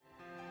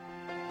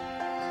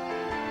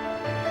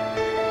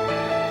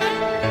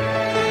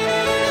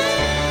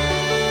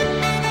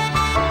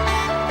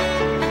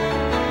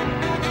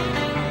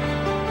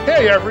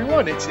Hey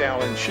everyone, it's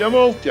Alan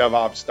Schimmel,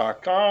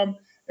 DevOps.com,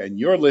 and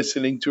you're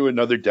listening to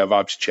another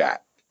DevOps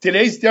Chat.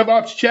 Today's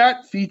DevOps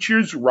Chat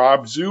features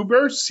Rob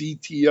Zuber,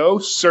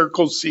 CTO,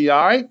 Circle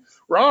CI.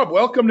 Rob,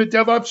 welcome to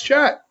DevOps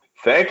Chat.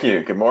 Thank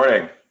you. Good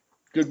morning.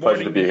 Good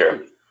morning. Pleasure to be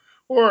here.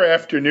 Or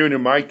afternoon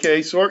in my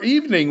case, or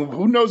evening.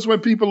 Who knows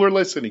when people are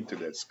listening to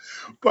this?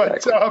 But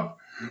exactly.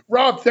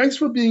 Rob, thanks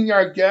for being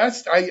our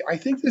guest. I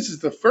think this is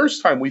the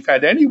first time we've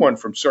had anyone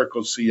from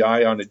Circle CI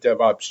on a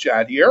DevOps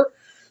Chat here.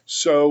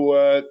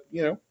 So,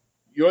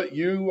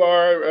 you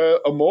are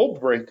a mold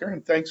breaker,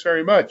 and thanks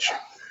very much.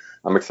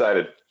 I'm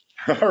excited.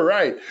 All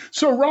right.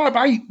 So, Rob,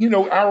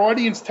 our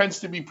audience tends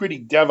to be pretty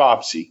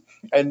DevOpsy,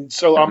 and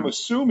so I'm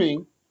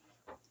assuming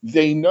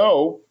they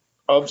know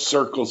of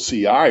Circle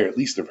CI, or at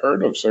least have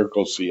heard of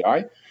Circle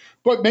CI,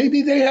 but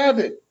maybe they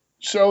haven't.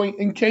 So,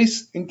 in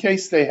case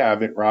they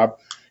haven't, Rob,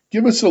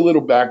 give us a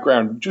little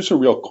background, just a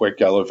real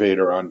quick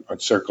elevator on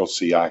Circle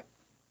CI.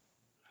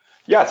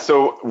 Yeah.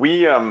 So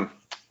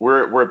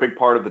we're a big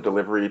part of the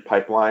delivery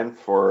pipeline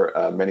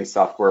for many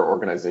software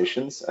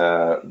organizations.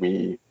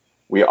 We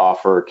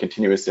offer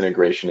continuous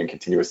integration and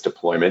continuous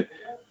deployment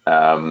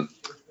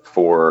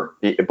for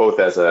both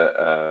as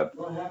a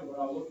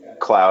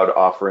cloud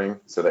offering,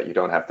 so that you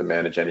don't have to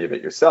manage any of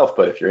it yourself.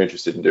 But if you're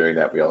interested in doing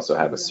that, we also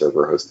have a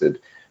server-hosted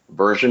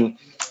version.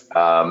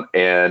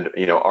 And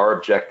our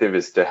objective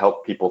is to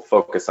help people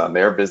focus on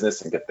their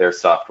business and get their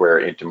software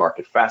into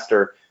market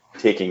faster,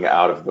 taking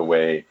out of the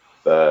way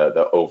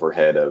the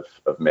overhead of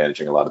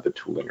managing a lot of the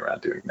tooling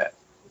around doing that.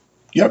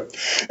 Yep.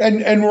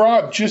 And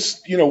Rob,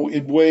 just,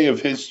 in way of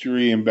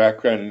history and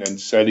background and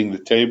setting the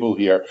table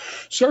here,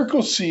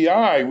 Circle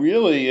CI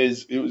really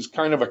it was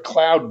kind of a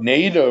cloud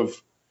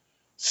native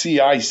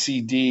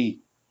CI/CD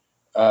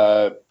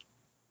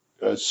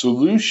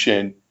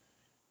solution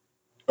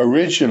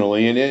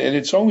originally, and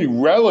it's only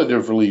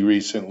relatively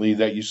recently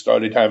that you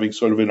started having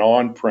sort of an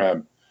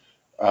on-prem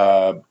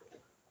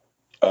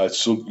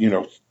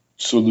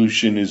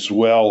solution as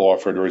well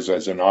offered or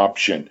as an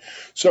option.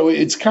 So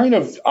it's kind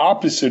of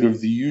opposite of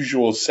the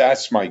usual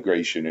SaaS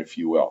migration, if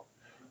you will,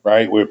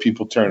 right? Where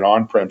people turn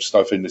on-prem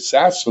stuff into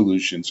SaaS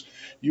solutions.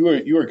 You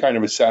were kind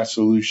of a SaaS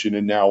solution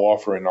and now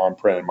offer an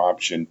on-prem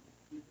option.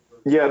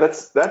 Yeah,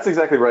 that's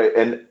exactly right.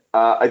 And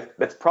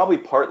that's probably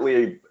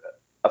partly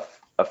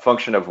a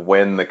function of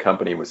when the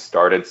company was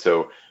started.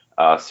 So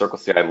Circle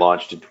CI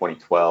launched in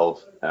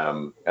 2012.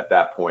 At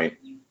that point,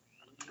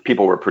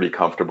 people were pretty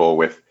comfortable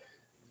with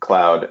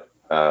cloud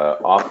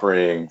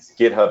offerings.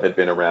 GitHub had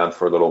been around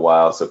for a little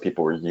while, so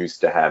people were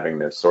used to having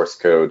their source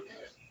code,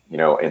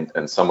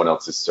 in someone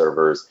else's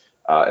servers,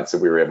 and so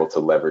we were able to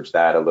leverage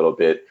that a little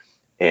bit,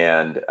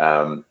 and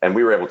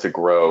we were able to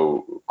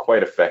grow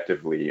quite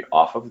effectively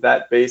off of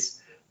that base.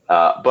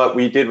 But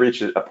we did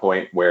reach a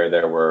point where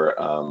there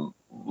were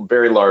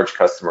very large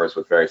customers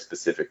with very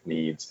specific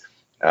needs,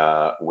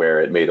 where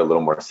it made a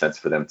little more sense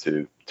for them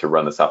to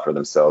run the software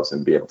themselves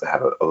and be able to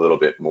have a little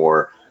bit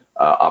more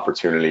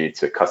opportunity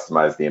to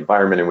customize the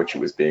environment in which it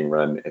was being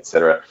run, et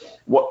cetera.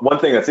 One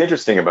thing that's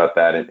interesting about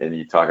that, and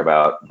you talk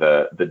about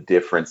the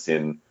difference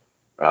in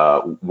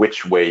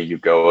which way you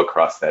go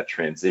across that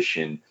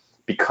transition,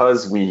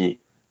 because we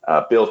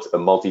built a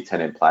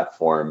multi-tenant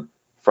platform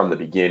from the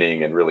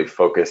beginning and really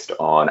focused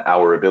on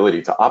our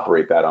ability to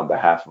operate that on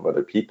behalf of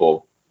other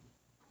people,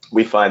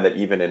 we find that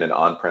even in an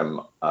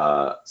on-prem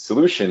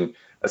solution,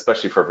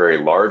 especially for very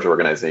large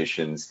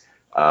organizations,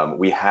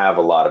 we have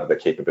a lot of the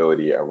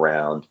capability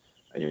around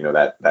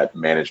that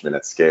management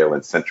at scale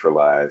and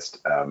centralized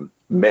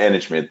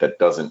management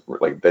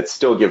that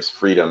still gives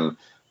freedom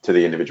to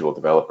the individual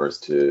developers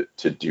to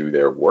do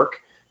their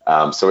work.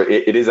 So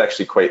it is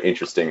actually quite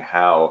interesting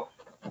how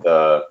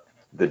the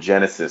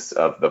genesis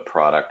of the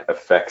product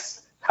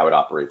affects how it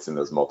operates in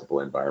those multiple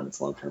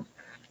environments long term.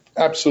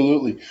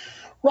 Absolutely.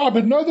 Rob,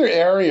 another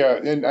area,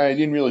 and I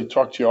didn't really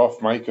talk to you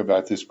off mic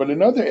about this, but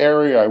another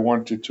area I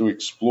wanted to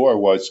explore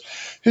was,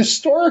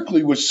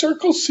 historically, was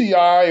Circle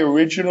CI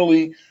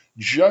originally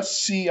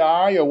just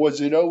CI, or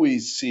was it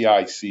always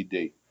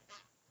CI/CD?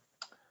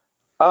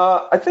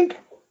 I think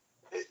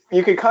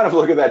you can kind of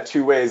look at that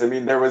two ways. I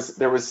mean, there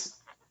was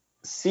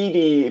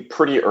CD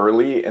pretty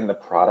early in the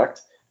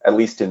product, at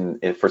least in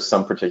for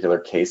some particular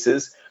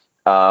cases.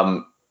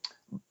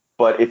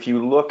 But if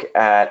you look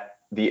at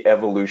the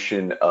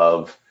evolution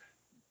of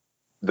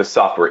the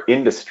software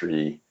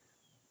industry,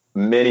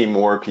 many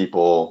more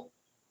people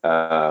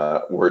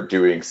were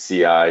doing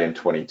CI in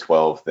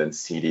 2012 than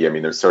CD. I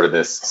mean, there's sort of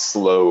this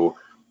slow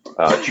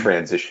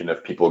transition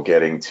of people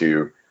getting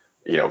to,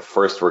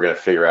 first we're going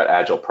to figure out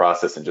agile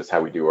process and just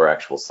how we do our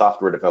actual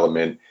software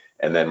development,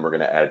 and then we're going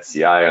to add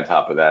CI on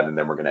top of that, and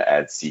then we're going to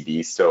add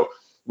CD. So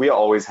we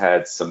always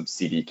had some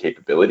CD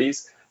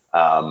capabilities,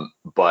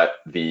 but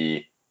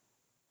the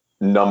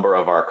number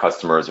of our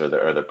customers or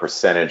the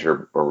percentage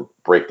or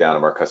breakdown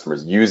of our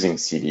customers using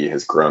CD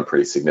has grown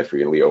pretty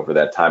significantly over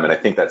that time. And I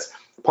think that's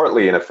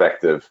partly an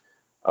effect of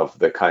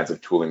the kinds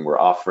of tooling we're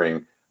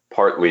offering,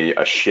 partly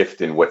a shift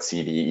in what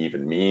CD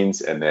even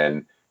means, and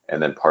then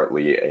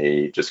partly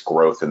a just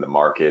growth in the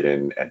market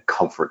and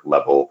comfort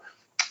level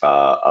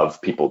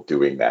of people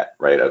doing that,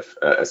 right? Of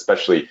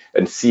especially,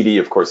 and CD,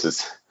 of course,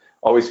 is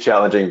always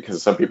challenging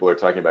because some people are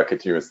talking about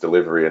continuous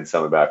delivery and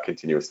some about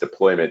continuous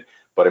deployment.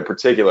 But in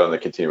particular, on the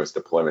continuous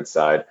deployment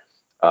side,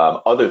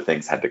 other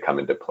things had to come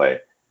into play.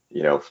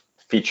 You know,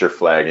 feature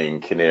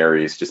flagging,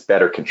 canaries, just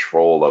better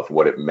control of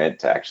what it meant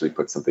to actually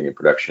put something in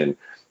production.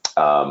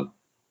 Um,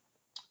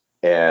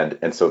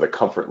 and so the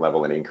comfort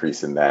level and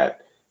increase in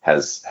that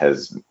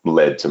has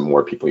led to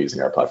more people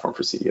using our platform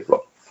for CD as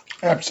well.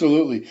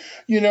 Absolutely.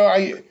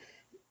 I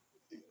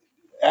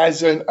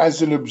as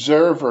an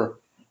observer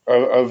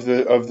of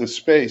the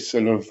space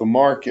and of the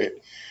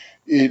market,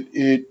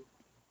 it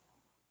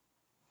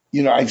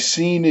I've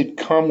seen it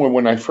come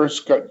when I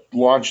first got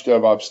launched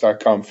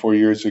DevOps.com 4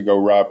 years ago,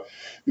 Rob.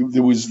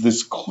 There was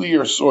this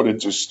clear sort of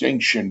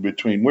distinction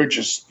between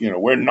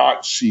we're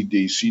not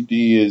CD.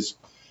 CD is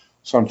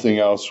something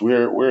else.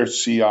 We're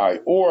CI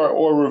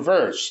or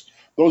reverse.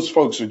 Those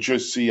folks are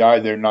just CI.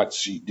 They're not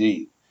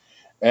CD.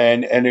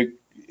 And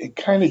it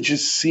kind of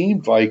just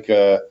seemed like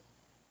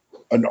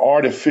an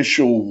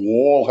artificial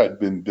wall had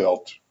been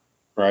built,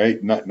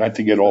 right? Not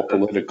to get all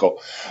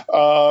political,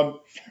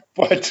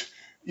 but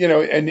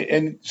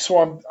and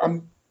so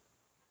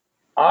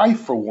I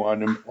for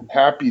one am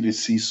happy to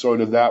see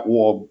sort of that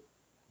wall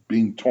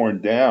being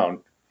torn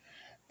down,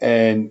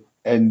 and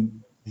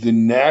the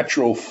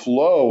natural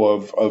flow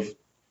of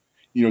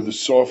the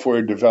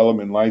software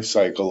development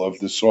lifecycle of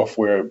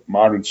the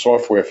modern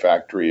software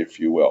factory, if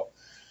you will,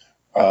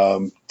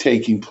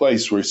 taking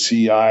place where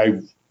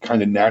CI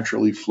kind of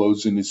naturally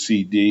flows into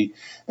CD,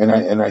 and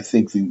I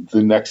think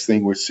the next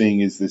thing we're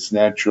seeing is this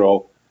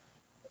natural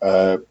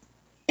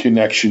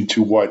connection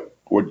to what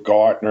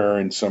Gartner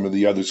and some of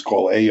the others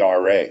call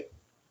ARA,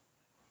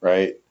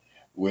 right?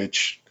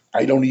 Which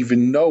I don't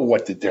even know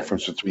what the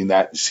difference between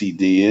that and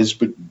CD is,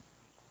 but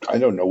I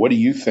don't know. What do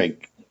you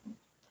think?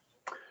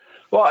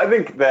 Well, I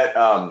think that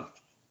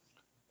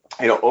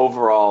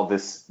overall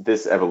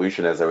this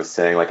evolution, as I was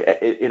saying, like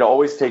it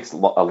always takes a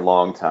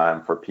long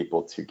time for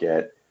people to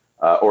get,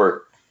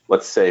 or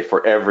let's say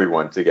for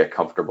everyone to get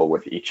comfortable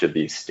with each of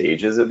these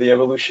stages of the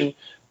evolution.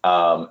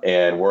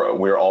 And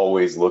we're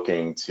always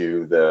looking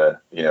to the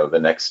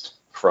next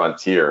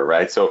frontier,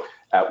 right? So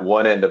at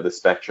one end of the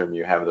spectrum,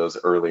 you have those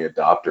early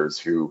adopters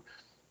who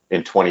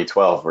in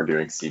 2012 were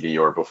doing CD,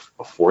 or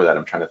before that,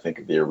 I'm trying to think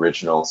of the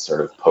original sort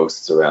of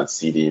posts around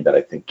CD that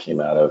I think came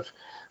out of,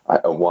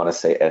 I want to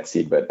say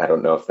Etsy, but I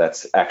don't know if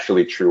that's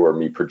actually true or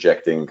me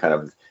projecting kind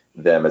of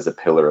them as a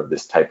pillar of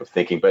this type of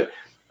thinking. But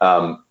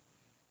and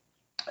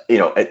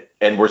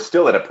we're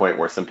still at a point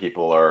where some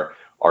people are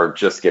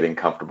just getting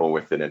comfortable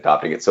with it and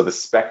adopting it. So the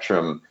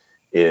spectrum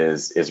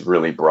is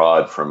really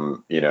broad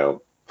from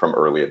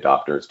early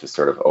adopters to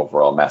sort of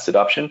overall mass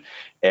adoption.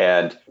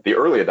 And the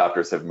early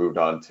adopters have moved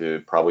on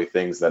to probably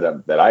things that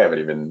I haven't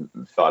even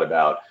thought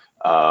about.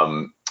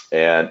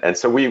 And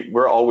so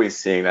we're always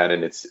seeing that,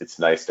 and it's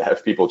nice to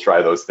have people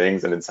try those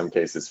things, and in some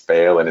cases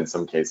fail, and in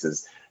some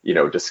cases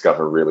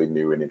discover really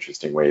new and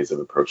interesting ways of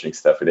approaching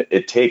stuff. And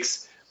it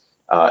takes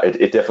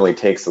it definitely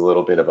takes a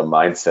little bit of a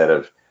mindset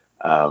of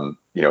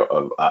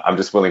I'm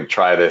just willing to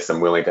try this. I'm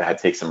willing to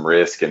take some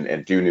risk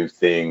and do new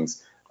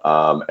things.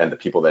 And the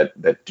people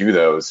that do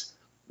those,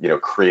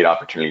 create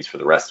opportunities for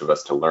the rest of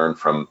us to learn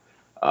from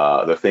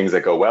the things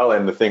that go well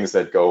and the things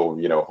that go,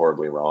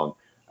 horribly wrong.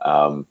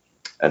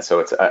 And so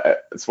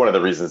it's one of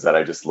the reasons that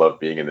I just love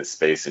being in this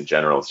space in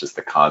general. It's just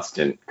the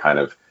constant kind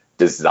of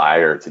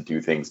desire to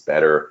do things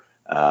better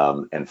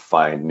and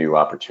find new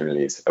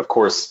opportunities. Of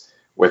course,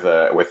 with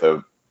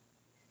a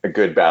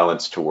good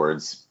balance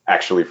towards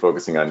actually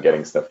focusing on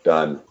getting stuff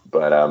done.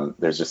 But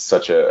there's just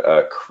such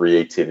a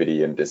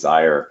creativity and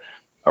desire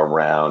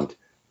around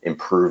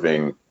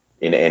improving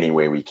in any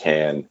way we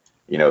can,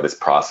 this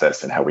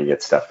process and how we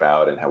get stuff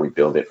out and how we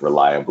build it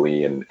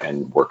reliably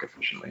and work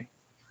efficiently.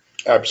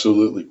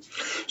 Absolutely.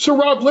 So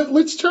Rob,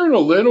 let's turn a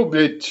little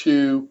bit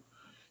to,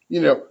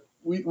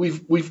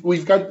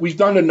 we've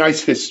done a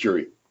nice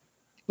history.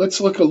 Let's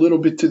look a little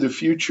bit to the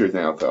future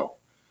now, though.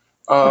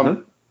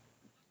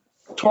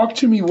 Talk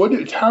to me.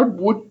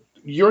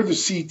 You're the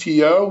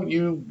CTO.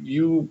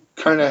 You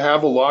kind of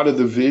have a lot of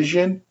the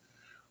vision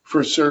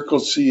for Circle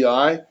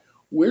CI.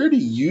 Where do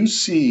you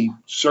see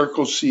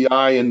Circle CI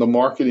and the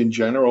market in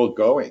general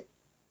going?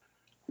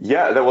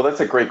 Yeah, well,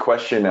 that's a great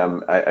question.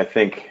 I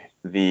think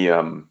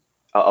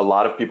a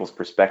lot of people's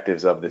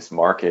perspectives of this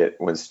market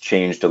was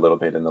changed a little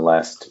bit in the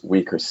last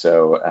week or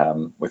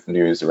so with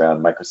news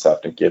around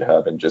Microsoft and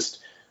GitHub and just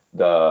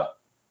the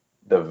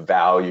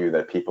value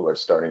that people are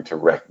starting to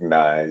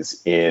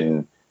recognize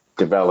in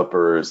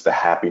developers, the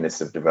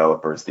happiness of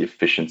developers, the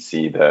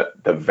efficiency,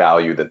 the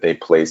value that they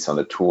place on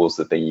the tools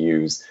that they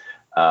use.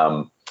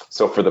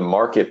 So for the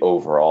market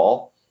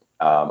overall,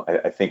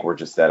 I think we're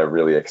just at a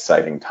really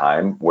exciting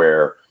time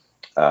where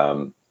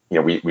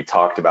we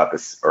talked about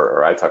this,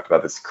 or I talked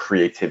about this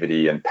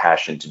creativity and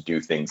passion to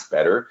do things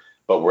better,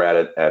 but we're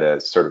at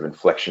a sort of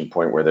inflection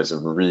point where there's a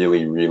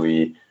really,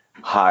 really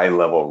high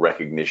level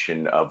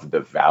recognition of the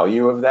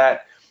value of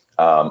that.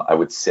 I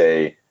would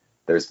say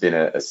there's been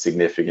a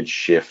significant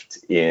shift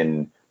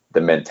in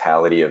the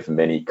mentality of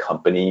many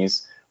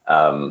companies.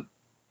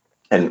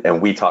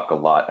 And we talk a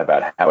lot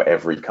about how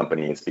every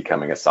company is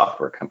becoming a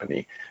software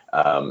company,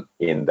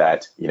 in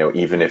that,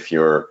 even if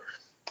you're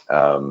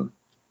an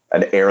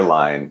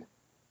airline,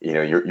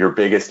 your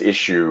biggest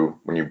issue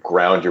when you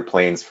ground your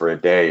planes for a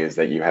day is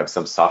that you have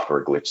some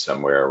software glitch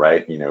somewhere,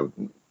 right?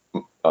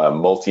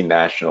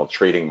 Multinational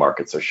trading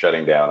markets are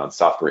shutting down on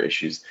software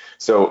issues.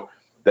 So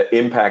the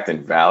impact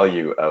and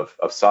value of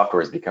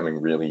software is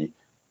becoming really,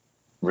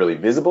 really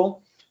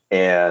visible.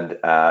 And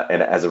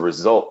as a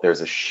result, there's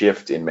a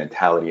shift in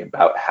mentality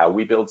about how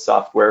we build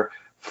software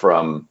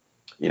from,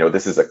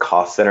 this is a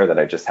cost center that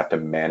I just have to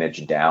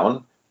manage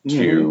down,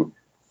 to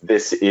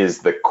this is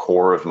the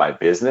core of my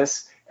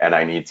business, and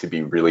I need to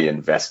be really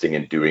investing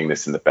in doing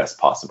this in the best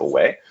possible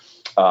way.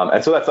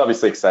 And so that's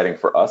obviously exciting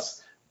for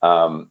us.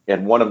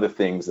 And one of the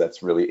things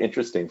that's really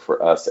interesting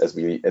for us as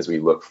we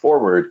look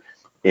forward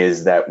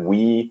is that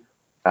we've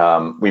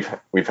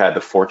had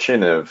the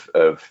fortune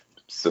of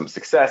some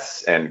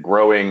success and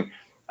growing,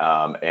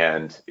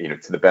 and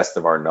to the best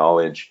of our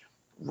knowledge,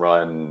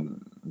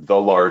 run the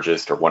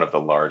largest or one of the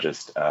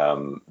largest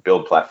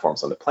build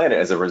platforms on the planet.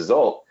 As a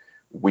result,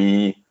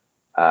 we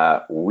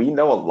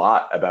know a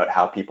lot about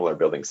how people are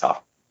building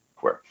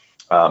software,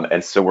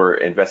 and so we're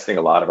investing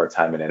a lot of our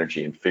time and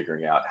energy in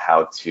figuring out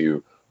how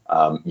to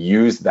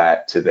use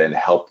that to then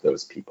help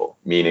those people.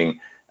 Meaning,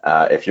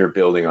 if you're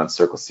building on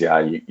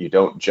CircleCI, you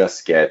don't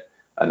just get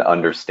an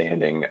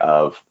understanding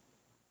of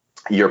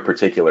your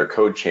particular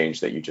code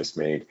change that you just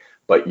made,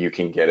 but you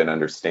can get an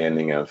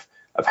understanding of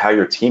how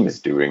your team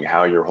is doing,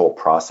 how your whole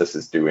process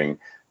is doing,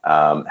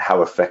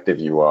 how effective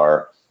you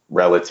are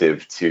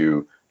relative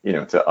to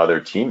to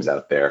other teams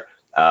out there.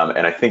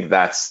 And I think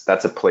that's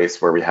a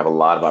place where we have a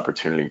lot of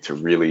opportunity to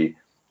really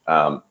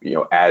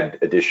add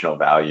additional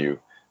value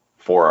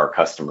for our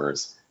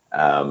customers,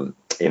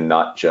 in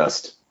not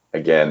just,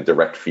 again,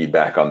 direct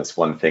feedback on this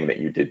one thing that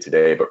you did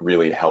today, but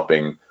really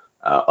helping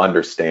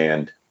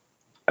understand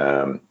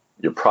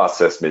your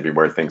process, maybe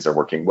where things are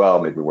working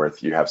well, maybe where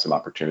you have some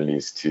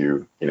opportunities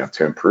to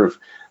improve.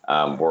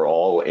 We're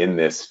all in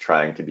this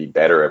trying to be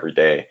better every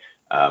day,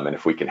 and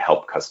if we can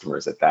help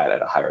customers at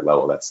a higher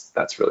level,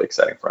 that's really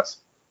exciting for us.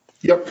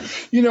 Yep.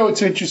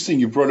 It's interesting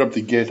you brought up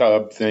the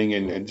GitHub thing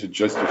and to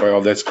justify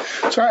all this.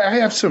 So I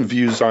have some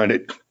views on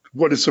it.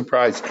 What a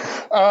surprise.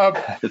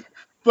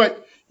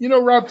 But,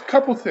 Rob, a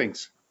couple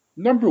things.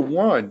 Number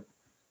one,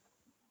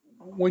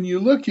 when you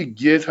look at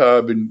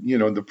GitHub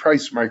and, the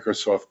price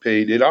Microsoft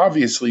paid, it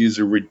obviously is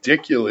a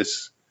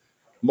ridiculous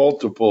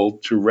multiple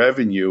to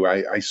revenue.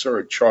 I saw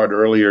a chart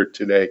earlier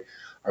today.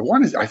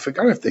 I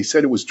forgot if they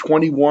said it was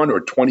 21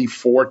 or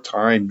 24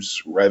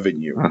 times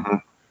revenue,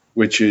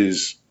 which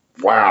is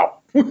wow,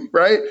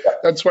 right?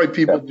 That's why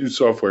people do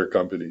software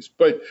companies.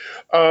 But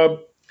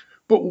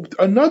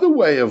another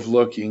way of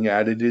looking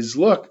at it is,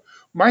 look,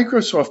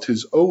 Microsoft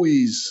has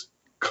always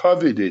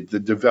coveted the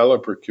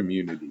developer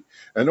community.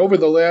 And over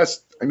the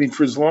last,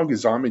 for as long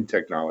as I'm in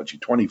technology,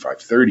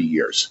 25, 30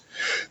 years,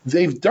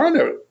 they've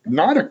done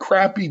not a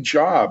crappy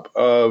job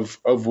of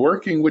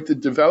working with the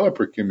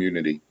developer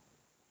community.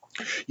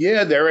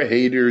 Yeah, there are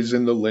haters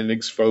and the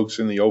Linux folks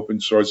and the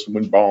open source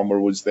when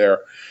Ballmer was there,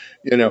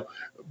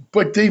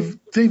 but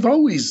they've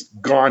always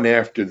gone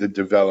after the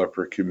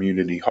developer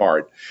community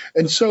hard.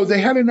 And so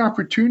they had an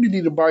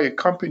opportunity to buy a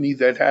company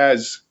that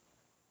has,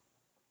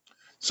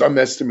 some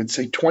estimates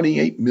say,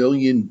 28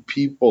 million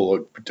people or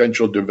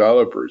potential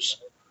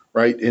developers,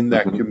 right, in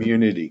that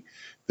community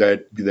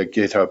that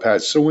GitHub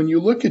has. So when you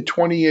look at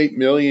 28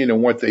 million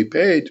and what they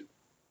paid,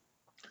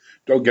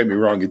 don't get me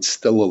wrong, it's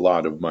still a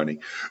lot of money.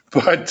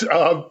 But,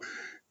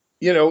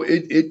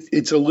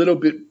 it's a little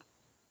bit,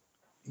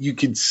 you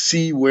can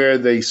see where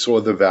they saw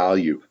the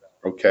value,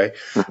 okay?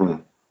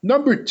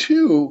 Number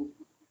two,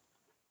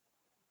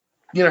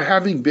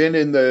 having been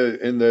in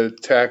the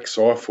tech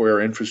software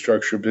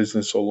infrastructure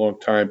business a long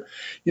time,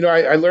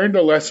 I learned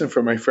a lesson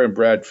from my friend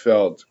Brad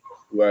Feld,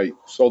 who I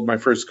sold my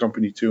first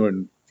company to,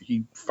 and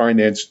he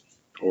financed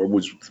or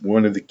was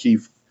one of the key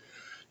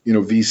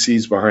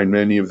VCs behind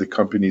many of the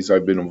companies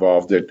I've been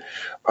involved in.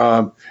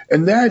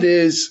 And that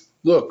is,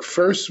 look,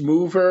 first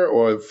mover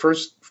or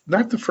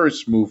not the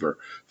first mover,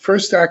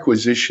 first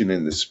acquisition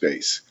in the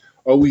space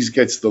always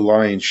gets the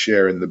lion's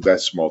share and the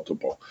best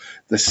multiple.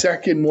 The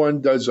second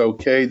one does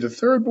okay. The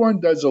third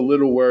one does a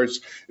little worse.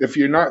 If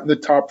you're not in the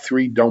top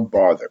three, don't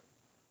bother.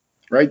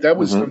 Right? That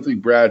was something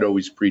Brad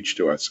always preached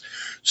to us.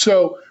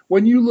 So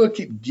when you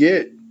look at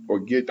GitHub,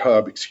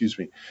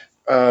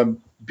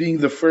 being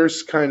the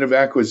first kind of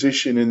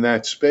acquisition in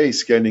that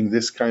space, getting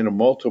this kind of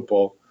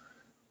multiple,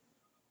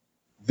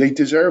 they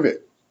deserve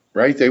it,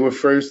 right? They were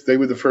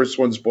the first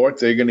ones bought.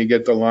 They're going to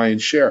get the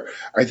lion's share.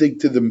 I think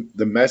to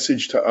the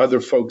message to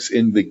other folks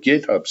in the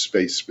GitHub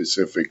space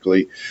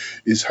specifically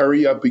is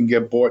hurry up and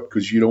get bought,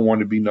 because you don't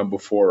want to be number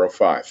 4 or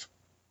 5,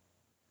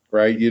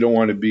 right? You don't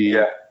want to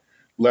be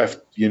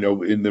left,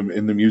 in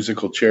the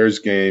musical chairs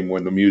game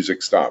when the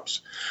music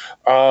stops.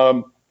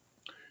 Part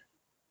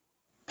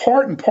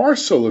and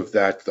parcel of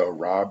that, though,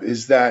 Rob,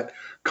 is that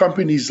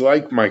companies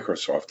like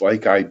Microsoft,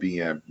 like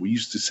IBM, we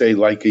used to say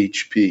like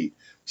HP,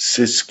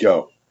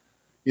 Cisco,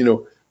 you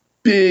know,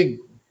 big,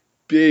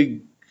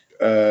 big,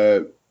 uh,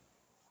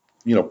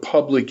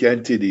 public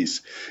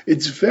entities.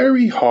 It's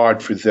very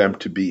hard for them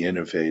to be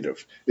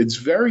innovative. It's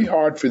very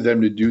hard for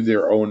them to do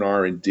their own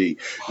R&D.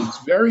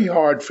 It's very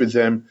hard for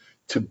them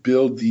to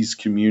build these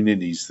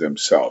communities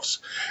themselves.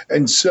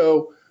 And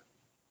so,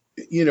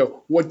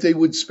 what they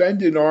would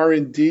spend in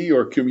R&D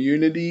or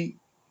community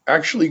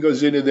actually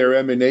goes into their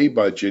M&A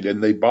budget,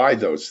 and they buy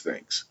those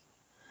things.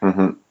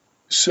 Mm-hmm.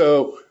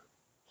 So,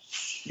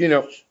 you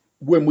know,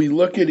 when we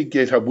look at a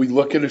GitHub, we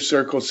look at a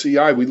Circle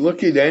CI, we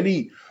look at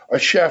a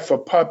Chef, a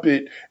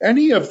Puppet,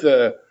 any of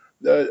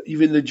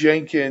even the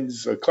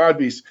Jenkins,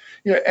 CloudBeast,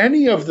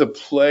 any of the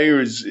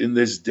players in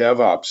this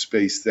DevOps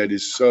space that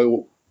is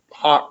so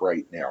hot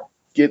right now,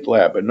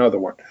 GitLab, another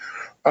one.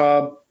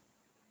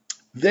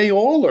 They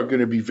all are going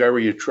to be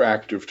very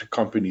attractive to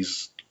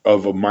companies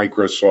of a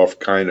Microsoft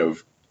kind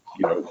of,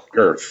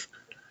 girth,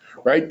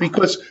 right?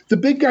 Because the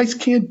big guys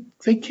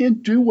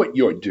can't do what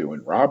you're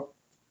doing, Rob.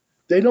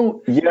 They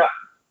don't. Yeah.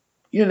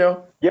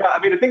 Yeah, I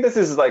mean, I think this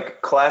is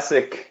like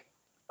classic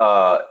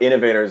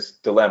innovator's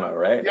dilemma,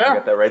 right? Yeah. I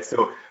got that right.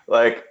 So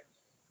like,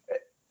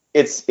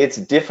 it's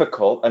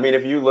difficult. I mean,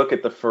 if you look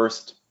at the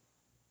first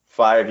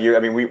 5 years, I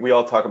mean, we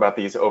all talk about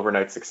these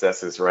overnight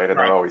successes, right? And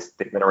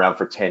they've been around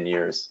for 10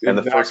 years. And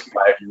the first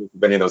 5 years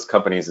of any of those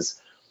companies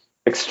is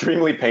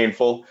extremely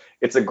painful.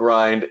 It's a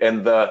grind,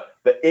 and the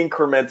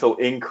incremental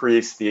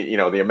increase, the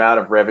amount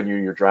of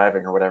revenue you're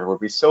driving or whatever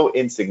would be so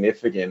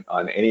insignificant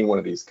on any one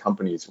of these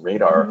companies'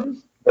 radar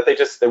that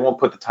they won't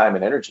put the time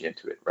and energy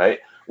into it, right?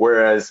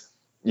 Whereas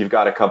you've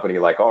got a company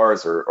like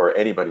ours or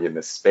anybody in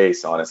this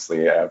space,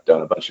 honestly, I've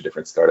done a bunch of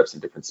different startups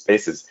in different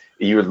spaces.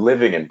 You're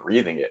living and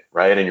breathing it,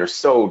 right? And you're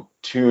so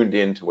tuned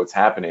into what's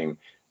happening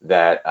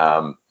that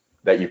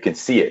that you can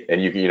see it, and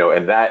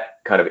and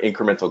that kind of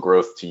incremental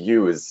growth to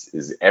you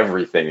is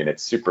everything, and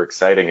it's super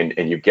exciting,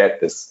 and you get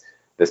this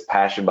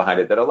passion behind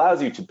it that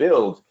allows you to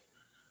build,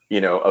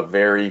 a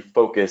very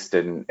focused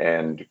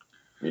and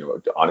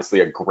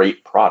honestly a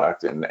great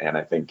product, and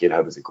I think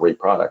GitHub is a great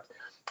product.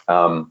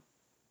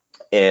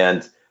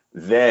 And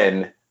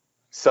then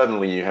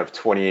suddenly you have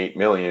 28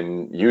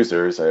 million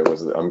users.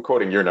 I'm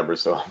quoting your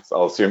numbers, so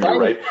I'll assume you're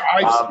right.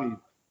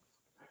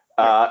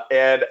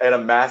 And a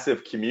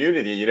massive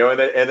community,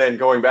 and then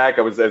going back,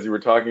 as you were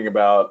talking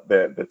about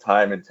the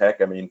time in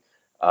tech. I mean,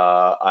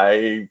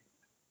 I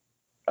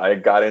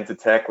got into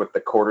tech with the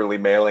quarterly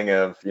mailing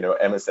of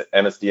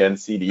MSDN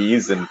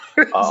CDs, and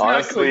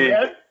honestly,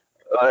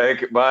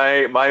 like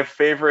my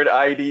favorite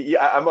IDE.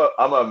 I'm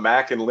a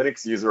Mac and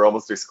Linux user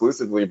almost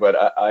exclusively,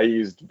 but I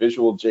used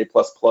Visual J++ in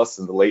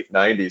the late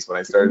 90s when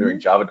I started doing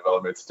Java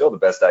development. It's still the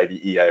best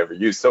IDE I ever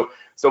used. So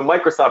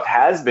Microsoft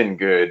has been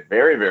good,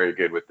 very, very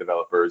good with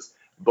developers,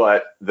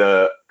 but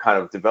the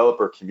kind of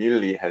developer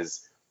community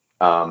has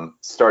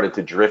started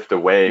to drift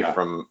away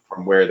from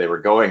where they were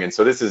going. And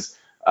so this is,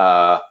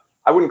 I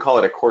wouldn't call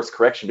it a course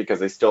correction, because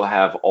they still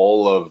have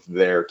all of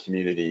their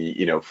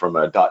community, from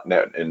a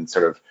 .NET and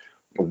sort of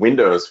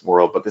Windows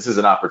world, but this is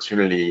an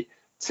opportunity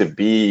to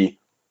be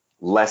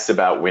less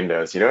about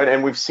Windows,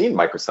 and we've seen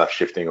Microsoft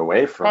shifting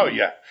away from.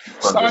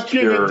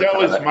 Satya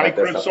Nadella's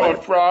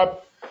Microsoft,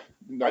 Rob.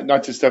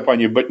 Not to step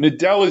on you, but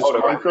Nadella's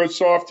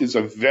Microsoft is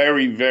a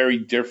very, very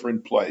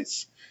different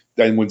place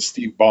than when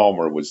Steve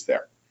Ballmer was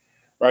there,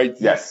 right?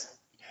 Yes.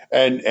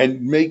 And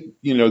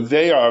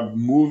they are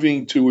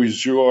moving to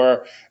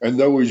Azure, and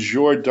though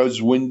Azure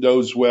does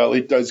Windows well,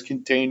 it does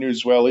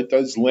containers well, it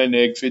does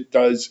Linux, it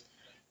does.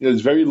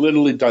 There's very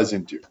little it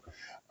doesn't do.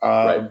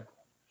 Right.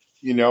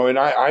 And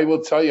I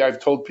will tell you,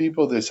 I've told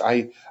people this.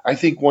 I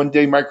think one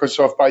day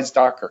Microsoft buys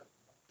Docker.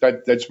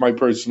 That's my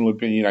personal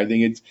opinion. I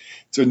think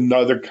it's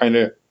another kind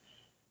of,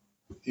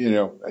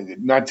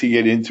 not to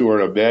get into it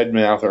or a bad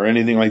mouth or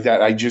anything like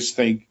that. I just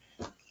think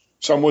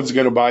someone's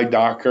going to buy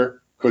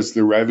Docker because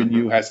the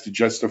revenue has to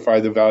justify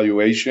the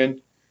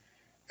valuation.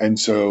 And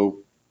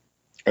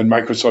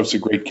Microsoft's a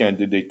great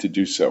candidate to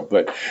do so.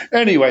 But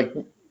anyway,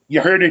 you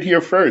heard it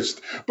here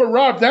first. But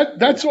Rob,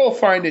 that's all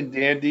fine and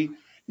dandy.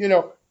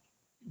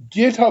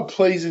 GitHub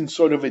plays in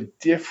sort of a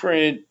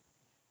different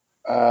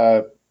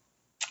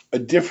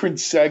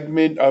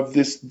segment of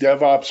this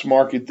DevOps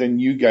market than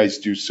you guys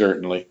do,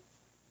 certainly.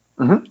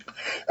 Mm-hmm.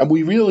 And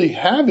we really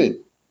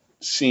haven't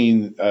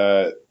seen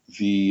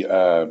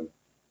the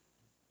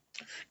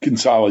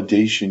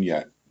consolidation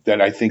yet that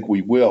I think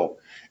we will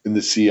in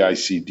the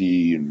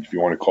CI/CD, and if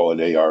you want to call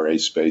it ARA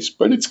space,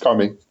 but it's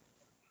coming,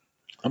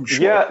 I'm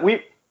sure. Yeah,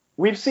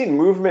 we've seen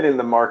movement in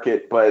the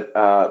market, but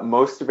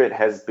most of it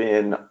has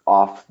been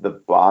off the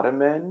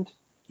bottom end,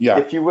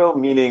 if you will,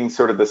 meaning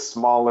sort of the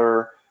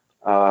smaller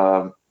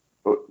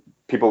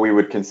people we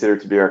would consider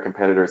to be our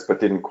competitors, but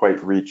didn't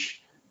quite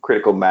reach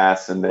critical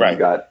mass, and then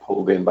got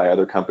pulled in by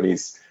other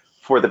companies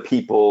for the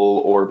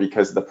people or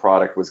because the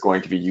product was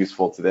going to be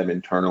useful to them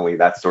internally,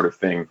 that sort of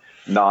thing.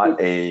 Not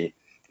a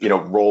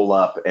roll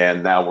up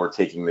and now we're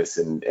taking this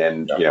and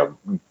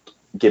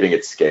giving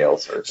it scale,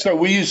 sort of thing. So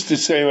we used to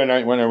say when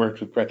I worked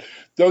with Brett,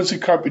 those are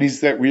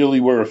companies that really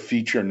were a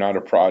feature, not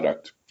a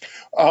product.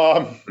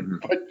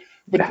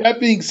 But that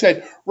being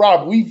said,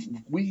 Rob, we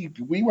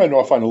went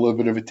off on a little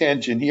bit of a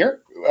tangent here.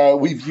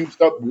 We've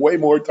used up way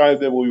more time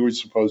than we were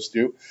supposed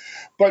to,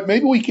 but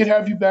maybe we could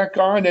have you back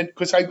on, and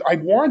because I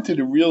wanted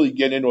to really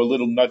get into a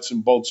little nuts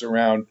and bolts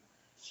around,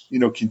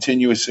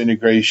 continuous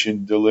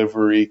integration,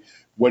 delivery,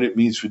 what it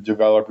means for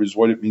developers,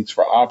 what it means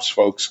for ops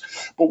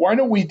folks. But why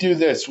don't we do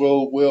this?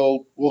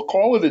 We'll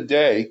call it a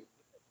day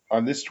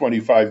on this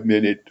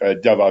 25-minute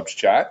DevOps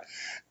chat,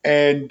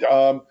 and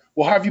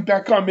we'll have you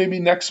back on maybe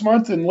next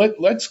month, and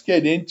let's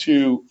get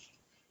into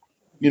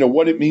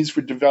what it means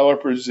for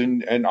developers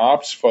and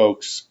ops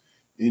folks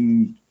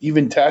in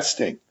even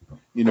testing,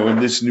 in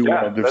this new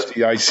world of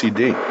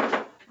CI/CD.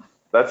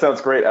 That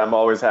sounds great. I'm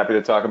always happy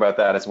to talk about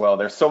that as well.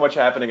 There's so much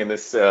happening in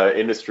this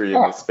industry,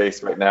 in this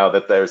space right now,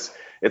 that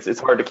it's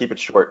hard to keep it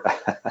short.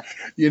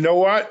 You know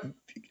what?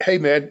 Hey,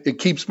 man, it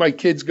keeps my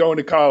kids going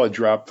to college,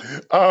 Rob.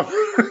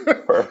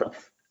 Perfect.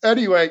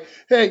 Anyway,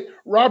 hey,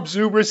 Rob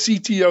Zuber,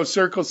 CTO,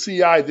 Circle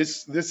CI,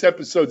 this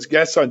episode's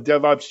guest on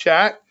DevOps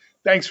Chat.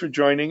 Thanks for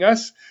joining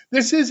us.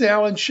 This is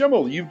Alan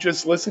Schimmel. You've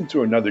just listened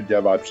to another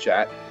DevOps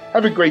Chat.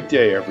 Have a great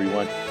day,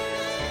 everyone.